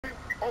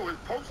Oh, his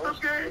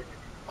post-up game?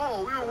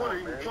 Oh, we don't want to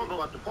even talk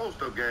about the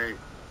post-up game.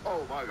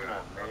 Oh, my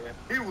God. Man.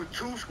 He was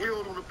too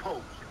skilled on the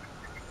post.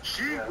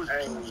 She was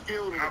too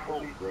skilled on the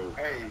post, bro.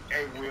 Hey,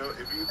 Will,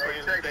 if you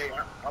playing today,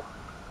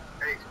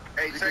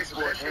 Hey, Texas,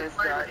 that shit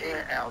funny to me.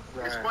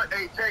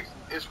 Hey, Texas,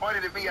 it's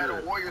funny to me. I had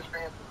a Warriors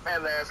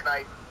fan last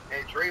night,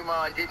 and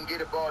Draymond didn't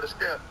get a ball to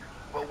Steph.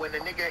 But when the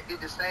nigga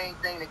did the same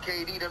thing to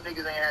KD, them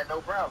niggas ain't had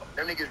no problem.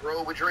 Them niggas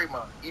rolled with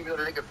Draymond. Even though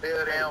the nigga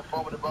fell down,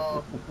 fumbled the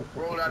ball,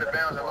 rolled out of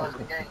bounds, and lost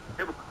the game.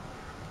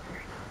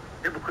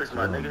 Hypocrites,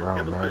 my nigga.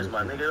 Hypocrites,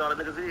 my nigga. All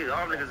the niggas here.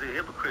 All niggas here.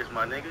 Hypocrites,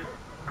 my nigga.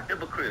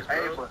 Hypocrites,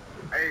 bro.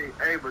 But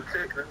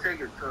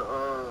take it to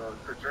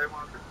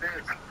Draymond's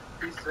defense.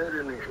 He said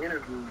in the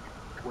interview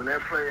when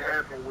that play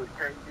happened with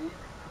KD,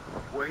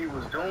 what he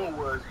was doing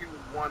was he was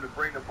wanting to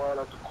bring the ball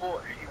up the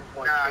court, and he was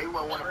wanting. He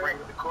wasn't want to bring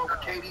it to the court. When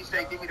KD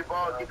said, "Give me the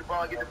ball, get the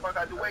ball, and get the fuck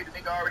out the way," the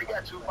nigga already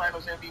got 2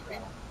 Finals MVP.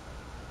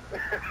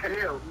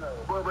 Hell no.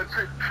 But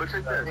check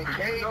that. When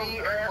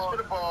KD asked for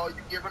the ball,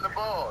 you give him the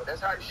ball.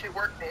 That's how this shit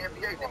works in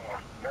the NBA.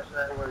 That's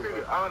how it works.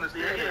 I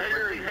understand. He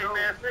hate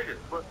ass niggas.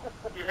 But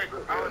you think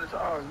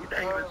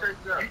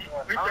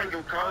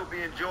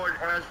Kobe and Jordan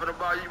asked for the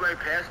ball, you ain't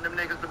passing them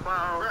niggas the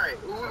ball? Right.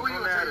 What you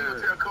gonna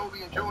tell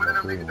Kobe and Jordan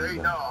and them niggas, hey,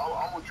 no,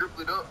 I'm gonna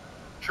dribble it up.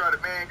 Try to,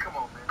 man, come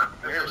on, man.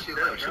 That's shit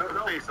like that.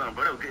 Let me say something,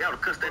 bro. They would have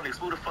cussed that nigga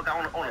smooth the fuck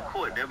out on the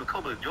court. They would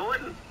Kobe and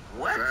Jordan?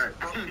 What? Right.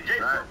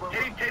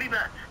 KD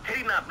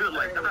not built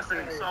like that. I'm not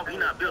saying he's soft. He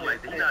not built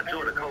like that. He not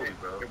Jordan Kobe,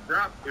 bro.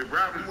 If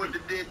Robin wouldn't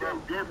have did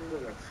that, Jordan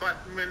would have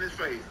slapped him in his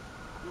face.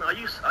 Are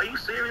you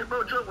serious,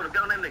 bro? Jordan would have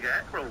got on that nigga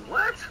ass, bro.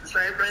 What?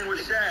 Same thing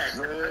with Shaq.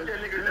 That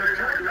nigga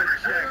dirty like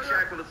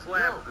Shaq would have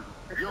slapped him.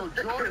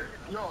 Jordan,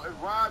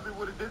 if Robin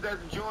would have did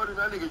that to Jordan,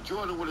 that nigga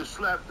Jordan would have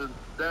slapped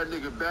that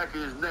nigga back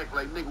in his neck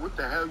like, nigga, what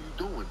the hell you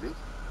doing, nigga?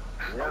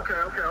 Yeah.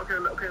 Okay.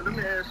 Let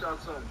me ask y'all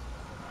something.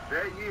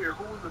 That year,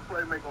 who was the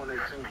playmaker on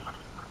that team?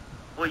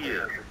 What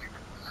year?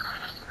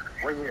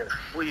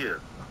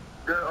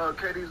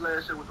 KD's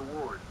last year with the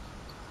Warriors.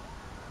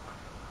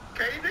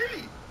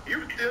 KD.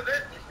 You still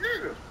that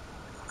nigga.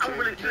 I'm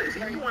really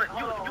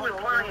you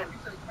implying.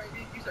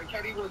 You said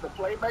KD was the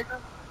playmaker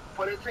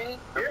for that team?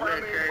 Yeah,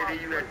 KD,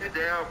 you let you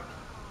down.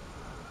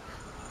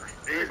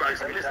 Everybody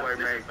say this way,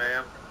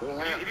 man.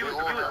 If you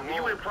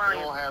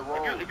implying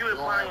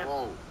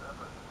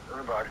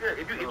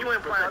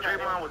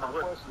Draymond was a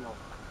what?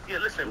 Yeah,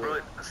 listen,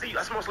 bro. See,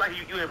 that's most likely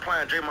you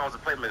implying Draymond was a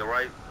playmaker,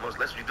 right? That's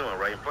what you're doing,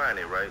 right? Implying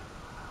it, right?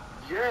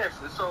 Yes.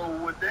 So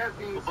with that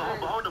being said,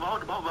 hold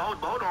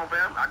on,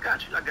 fam. I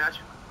got you.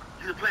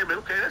 He's a playmaker.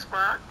 Okay, that's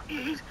fine.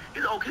 He's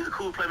okay. He's a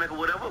cool playmaker,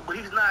 whatever. But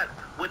he's not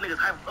what niggas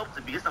hype up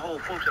to be. It's the whole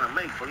function of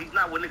make, bro. He's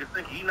not what niggas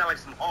think. He's not like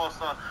some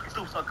all-star,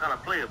 superstar kind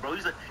of player, bro.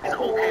 He's an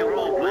okay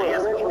role player.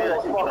 He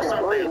does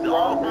something.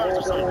 All bums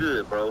do something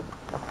good, bro.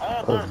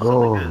 All bums do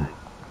something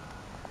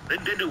good.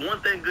 They do one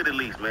thing good at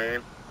least,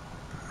 man.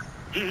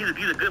 He's a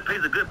good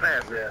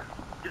passer. Yeah.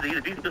 He's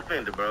a decent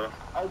defender, bro.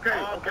 Okay.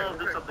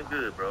 Do something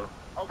good, bro.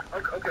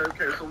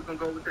 Okay. So we're gonna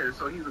go with that.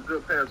 So he's a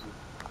good passer.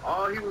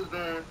 All he was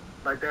doing,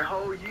 like that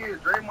whole year,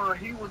 Draymond,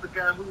 he was the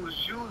guy who was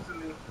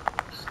usually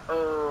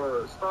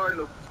starting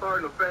a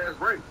fast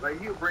break. Like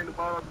he'll bring the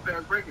ball up the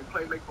fast break and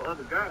play make for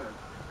other guys.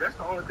 That's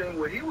the only thing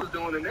what he was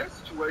doing in that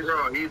situation.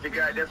 Bro, he's the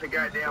guy. That's a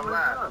goddamn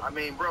lie. I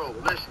mean, bro,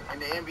 listen. In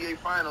the NBA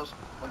Finals,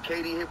 when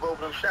KD hit both of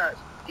them shots,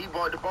 he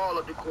brought the ball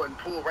up the court and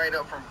pulled right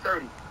up from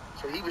 30.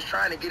 So he was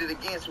trying to get it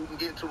again so he can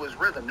get into his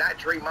rhythm. Not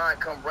Draymond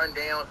come run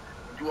down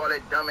and do all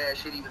that dumbass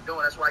shit he was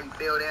doing. That's why he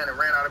fell down and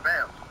ran out of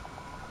bounds.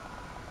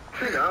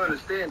 I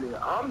understand it.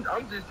 I'm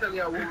just telling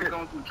y'all what was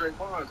going through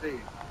Draymond's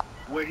head.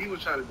 What he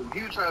was trying to do.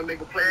 He was trying to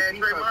make a play. Man,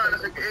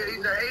 Draymond,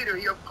 he's a hater.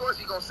 Of course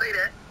he gonna say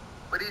that.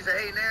 But he's a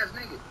hating ass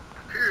nigga.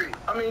 Period.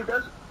 I mean,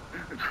 that's...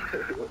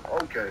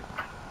 okay.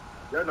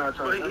 Y'all not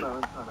trying to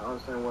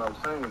understand what I'm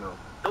saying, though.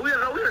 No, we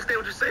understand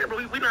what you're saying, bro.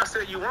 We not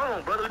saying you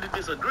wrong, brother. We just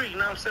disagree. You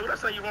know what I'm saying? We're not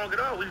saying you wrong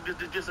at all. We just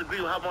disagree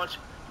with how much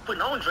you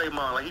putting on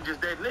Draymond. Like, he just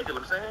that nigga. You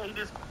know what I'm saying? He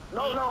just...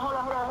 No, hold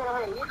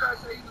on. When did I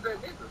say he was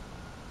that nigga?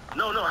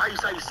 No. How you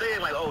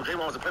saying, like, oh,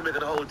 Draymond was a playmaker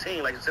of the whole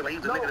team. Like, you said, like, he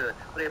was a nigga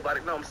with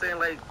everybody. No, I'm saying,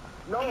 like...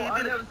 No,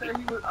 I never said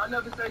he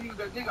was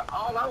that nigga.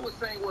 All I was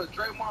saying was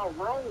Draymond's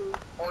role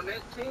on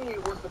that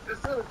team was to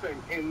facilitate.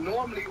 And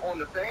normally on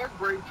the fast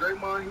break,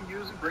 Draymond, he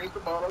usually brings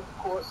the ball up the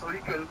court so he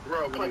can...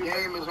 Bro, when the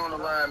game is on the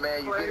line,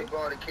 man, you get the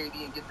ball to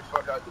KD and get the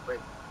fuck out the way.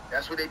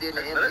 That's what they did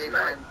in the NBA,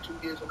 man, 2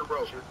 years in a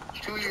row.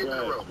 2 years in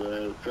a row.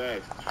 Man,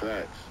 facts.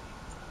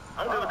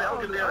 I don't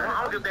give a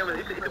damn.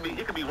 It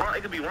could be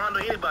Rondo,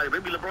 anybody.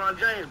 Maybe LeBron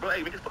James, bro.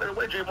 Hey, make this fucking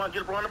away, Draymond,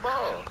 get LeBron the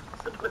ball.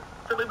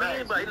 Simply be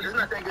anybody.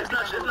 It's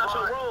not your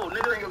role,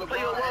 nigga. Play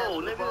your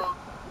role, nigga.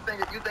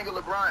 You think if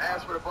LeBron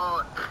asks for the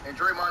ball and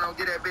Draymond don't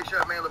get that bitch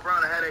up, man,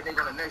 LeBron will have that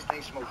nigga on the next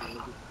thing smoking,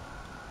 nigga.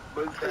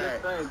 But it's the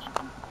thing.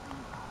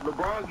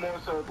 LeBron's more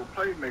so of a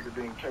playmaker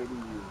than KD is.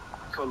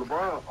 So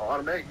LeBron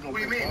automatically... What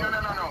do you mean? No.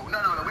 We're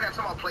not talking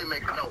about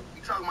playmaker, no.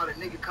 We talking about a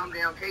nigga come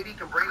down. KD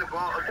can bring the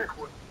ball up the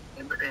court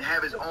and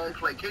have his own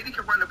play. KD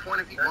can run the point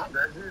if he wants.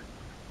 That's it.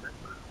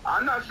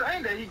 I'm not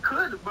saying that he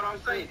could, but I'm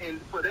saying,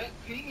 and for that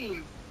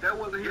team, that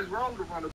wasn't his role to run the